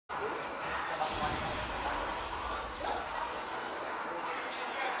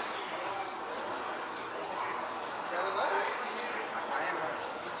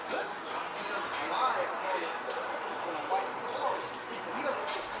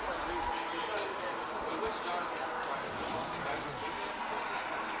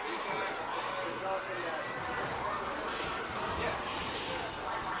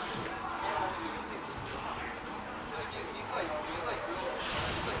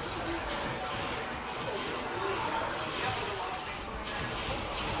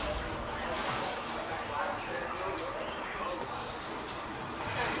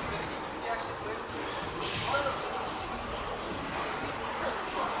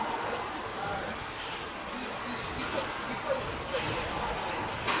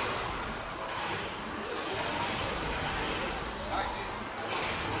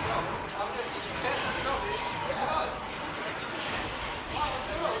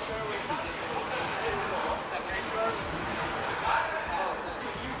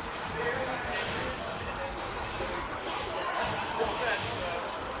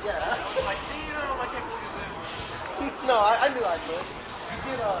No, I knew I could.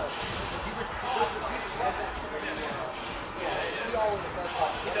 He did, he always does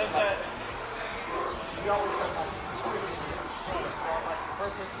that. He does that. He always does that. So I'm like, the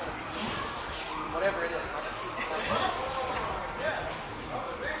first hit's gonna be whatever it is. I'll just eat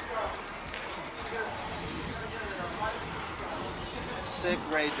it. Sick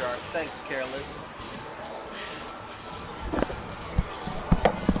Ray Jar. Thanks, Careless.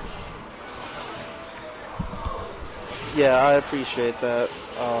 Yeah, I appreciate that.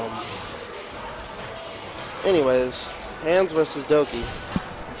 Anyways, Hands versus Doki.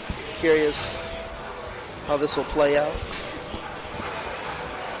 Curious how this will play out.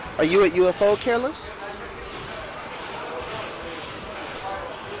 Are you at UFO, Careless?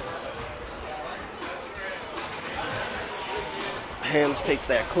 Hands takes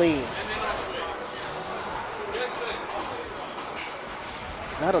that clean.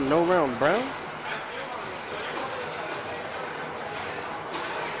 Is that a no round brown?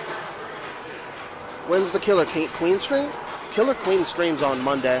 When's the Killer Queen stream? Killer Queen streams on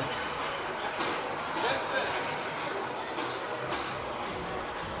Monday.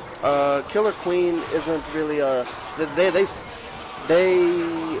 Killer Queen isn't really a... They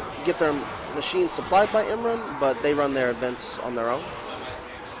get their machines supplied by Imran, but they run their events on their own.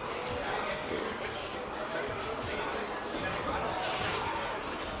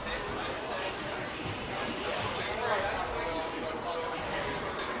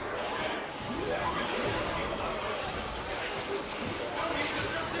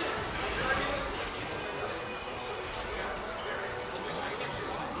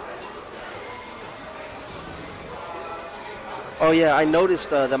 Oh yeah, I noticed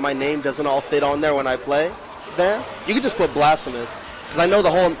that my name doesn't all fit on there when I play. Then you can just put Blasphemous, because I know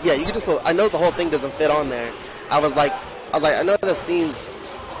the whole. Yeah, you can just put. I know the whole thing doesn't fit on there. I was like, I know the scenes.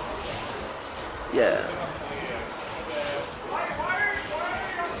 Yeah.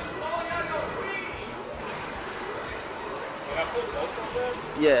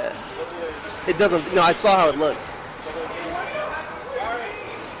 Yeah. It doesn't. No, I saw how it looked.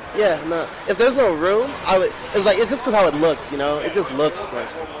 Yeah, no. If there's no room, I would. It's like it's just because how it looks, you know. It just looks like.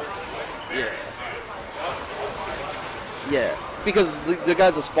 Yeah. Yeah, because the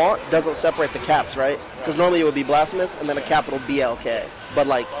guy's font doesn't separate the caps, right? Because normally it would be Blasphemous and then a capital BLK, but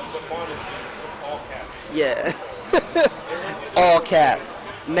like. Yeah. All cap.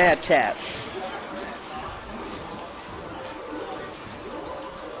 Mad cap.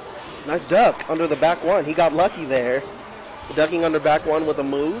 Nice duck under the back one. He got lucky there. Ducking under back one with a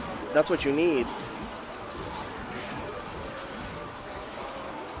move, that's what you need.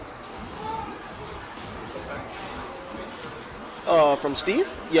 From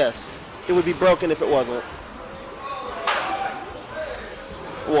Steve? Yes. It would be broken if it wasn't.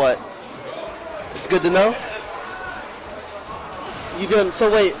 What? It's good to know? You didn't,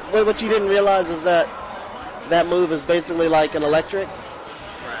 so wait, what you didn't realize is that that move is basically like an electric?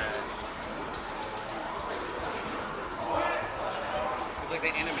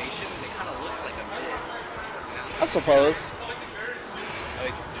 I suppose.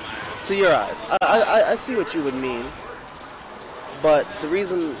 To your eyes. I see what you would mean. But the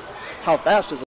reason how fast is